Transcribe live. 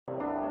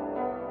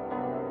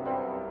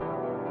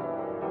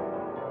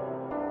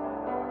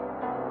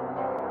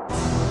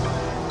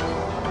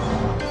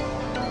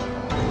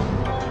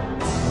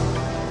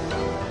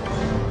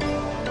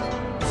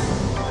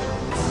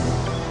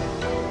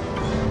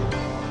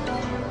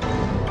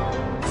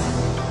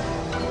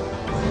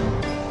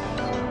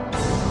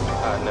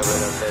never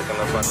them days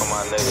gonna fuck on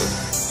my niggas.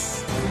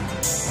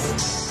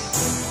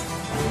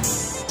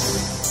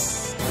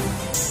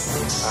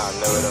 I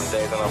never them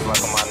days gonna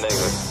fuck on my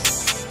niggas.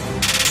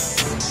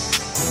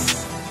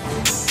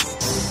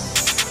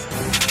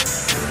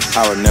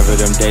 I remember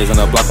them days on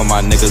the block with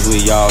my niggas, we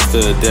all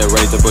stood there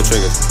ready to pull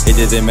triggers. It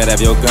just didn't matter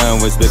if your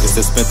gun was big as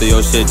the Smitto, your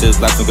shit just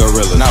like some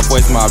gorillas. Not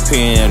voicing my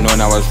opinion,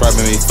 knowing I was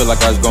rapping me, feel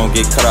like I was gonna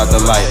get cut out the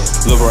light.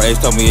 Lil' bro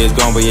Ace told me it's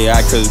gonna be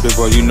AI, cause big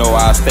bro, you know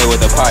I stay with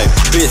the pipe.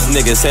 Bitch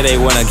niggas say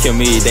they wanna kill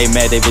me, they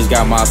mad they just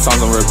got my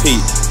songs on repeat.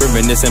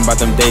 Reminiscing about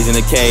them days in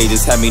the cage,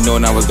 just had me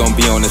knowing I was gonna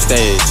be on the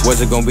stage.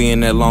 Wasn't gonna be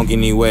in that long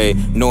anyway,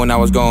 knowing I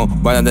was gonna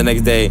run out the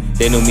next day.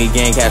 They knew me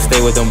gang had stay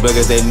with them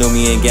bliggers, they knew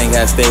me and gang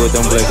had stay with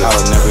them bliggers. I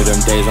remember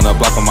them days on the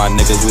block with my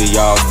niggas, we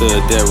all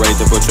stood there ready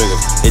to pull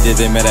triggers. It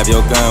just didn't matter if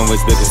your gun was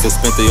big as the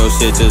Smitto, your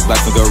shit just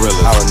like some gorillas.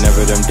 I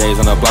remember them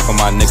days on the block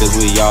with my niggas,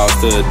 we all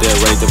stood there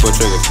ready to pull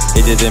triggers.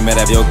 It just didn't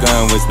matter if your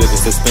gun was big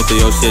as the Smitto,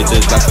 your shit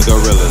just like some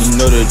gorillas.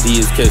 You know that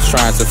these kids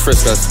trying to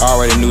frisk us,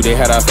 already knew they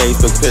had our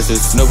Facebook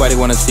pictures. Nobody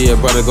wanna see a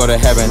brother go to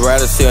heaven,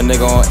 rather see a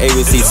nigga on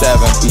ABC 7.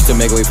 Used to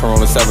make away from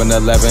on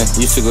 7-Eleven,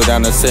 used to go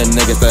down and send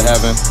niggas to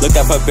heaven. Look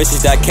up for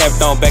bitches that kept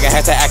on begging,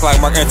 had to act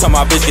like Mark until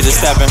my bitch get to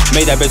stepping.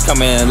 Made that bitch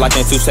come in like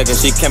in 2 seconds,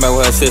 she came out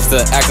with her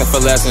sister, asking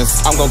for lessons.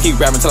 I'm gon' keep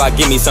rapping till I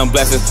give me some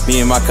blessings. Me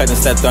and my cousin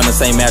slept on the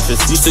same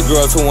mattress. Used to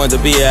grow up who wanted to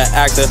be an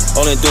actor,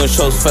 only doing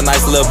shows for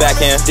nice little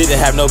backhand.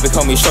 Didn't have no big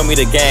homie, show me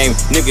the game.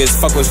 Niggas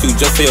fuck with you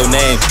just for your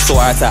name. So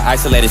I had to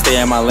isolate it, stay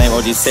in my lane.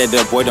 OG said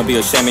the boy don't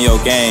be ashamed of your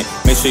game.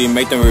 Make sure you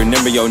make them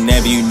remember your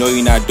name, but you know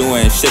you're not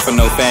doing shit for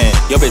no fan.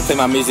 Yo bitch play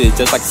my music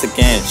just like it's a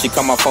game. She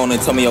called my phone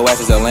and told me your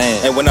ass is a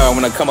land. And when I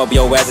wanna come up,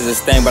 your ass is a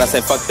stain. But I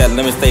said fuck that,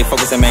 let me stay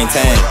focused and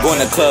maintain. Going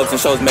to clubs and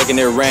shows making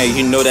it rain.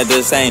 You know that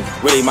this ain't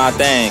really my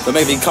thing, but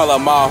maybe call up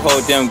my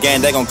whole damn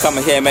gang. They gon' come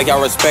in here and make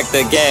y'all respect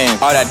the game.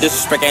 All that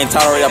disrespect ain't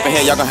tolerated up in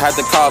here. Y'all gon' have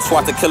to call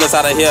SWAT to kill us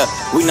out of here.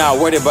 We not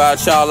worried about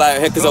y'all out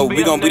here, cause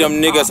we gon' beat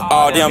them niggas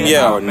all damn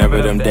year. I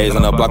remember them days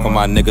on the block with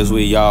my niggas,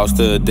 we all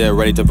stood there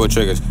ready to pull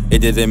triggers. It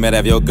didn't matter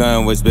if your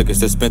gun was big as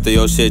the Smitto,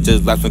 your shit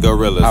just like some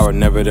gorillas. I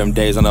remember them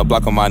days on the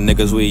block with my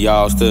niggas, we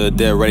all stood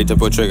there ready to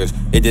pull triggers.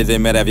 It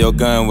didn't matter if your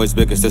gun was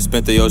big as the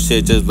Smitto, your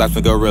shit just like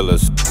some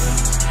gorillas.